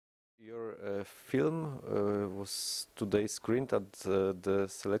Your film was today screened at the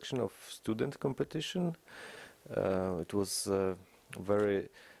selection of student competition. It was a very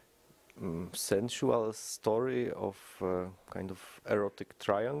sensual story of kind of erotic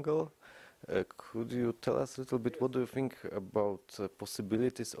triangle. Could you tell us a little bit what do you think about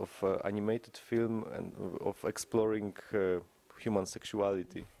possibilities of animated film and of exploring human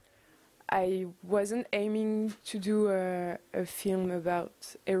sexuality? I wasn't aiming to do a film about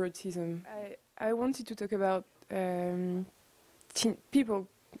erotism. I wanted to talk about people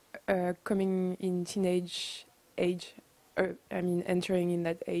coming in teenage age, entering in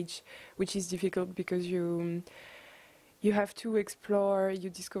that age, which is difficult because you have to explore, you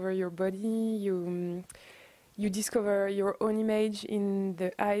discover your body, you discover your own image in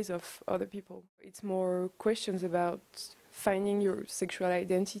the eyes of other people. It's more questions about finding your sexual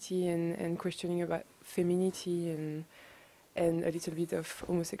identity and questioning about femininity and a little bit of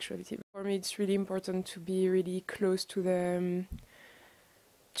homosexuality. For me, it's really important to be really close to the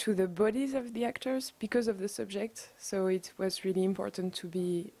bodies of the actors because of the subject. So it was really important to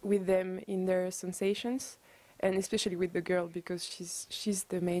be with them in their sensations, and especially with the girl because she's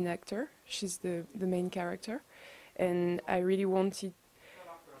the main actor, she's the main character, and I really wanted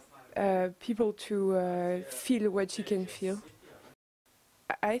people to feel what she can feel.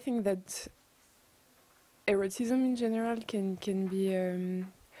 I think that erotism in general can be a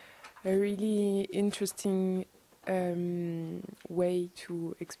really interesting way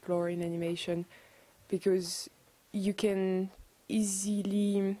to explore in animation because you can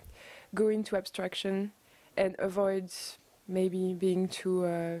easily go into abstraction and avoid maybe being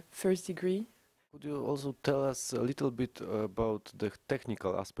too first degree. Could you also tell us a little bit about the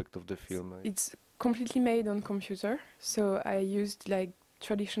technical aspect of the film? It's completely made on computer, so I used like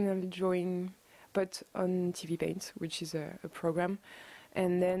traditional drawing but on TV Paint, which is a program.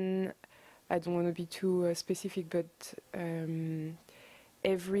 And then I don't want to be too specific, but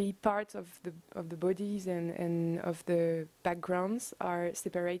every part of the bodies and of the backgrounds are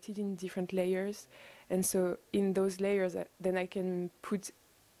separated in different layers, and so in those layers then I can put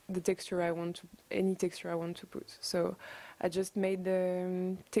the texture I want to, any texture I want to put. So I just made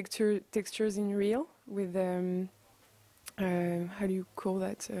the textures in real with how do you call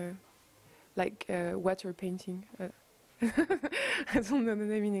that? Like water painting. I don't know the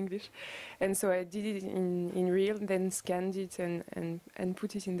name in English. And so I did it in real, then scanned it and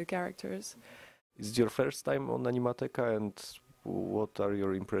put it in the characters. Is it your first time on Animateka, and what are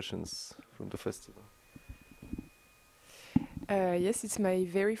your impressions from the festival? Yes, it's my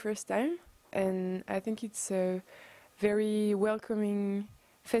very first time, and I think it's a very welcoming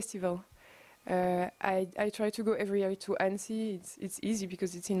festival. I try to go every year to Annecy. It's easy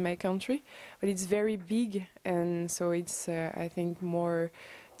because it's in my country, but it's very big, and so it's I think more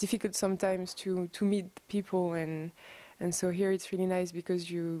difficult sometimes to meet people, and so here it's really nice because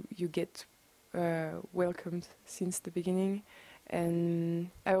you get welcomed since the beginning, and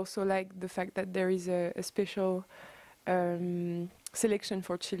I also like the fact that there is a special selection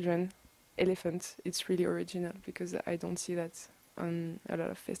for children. Elephant. It's really original because I don't see that on a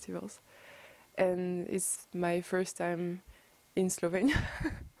lot of festivals. And it's my first time in Slovenia,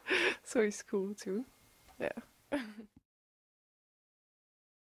 so it's cool too. Yeah.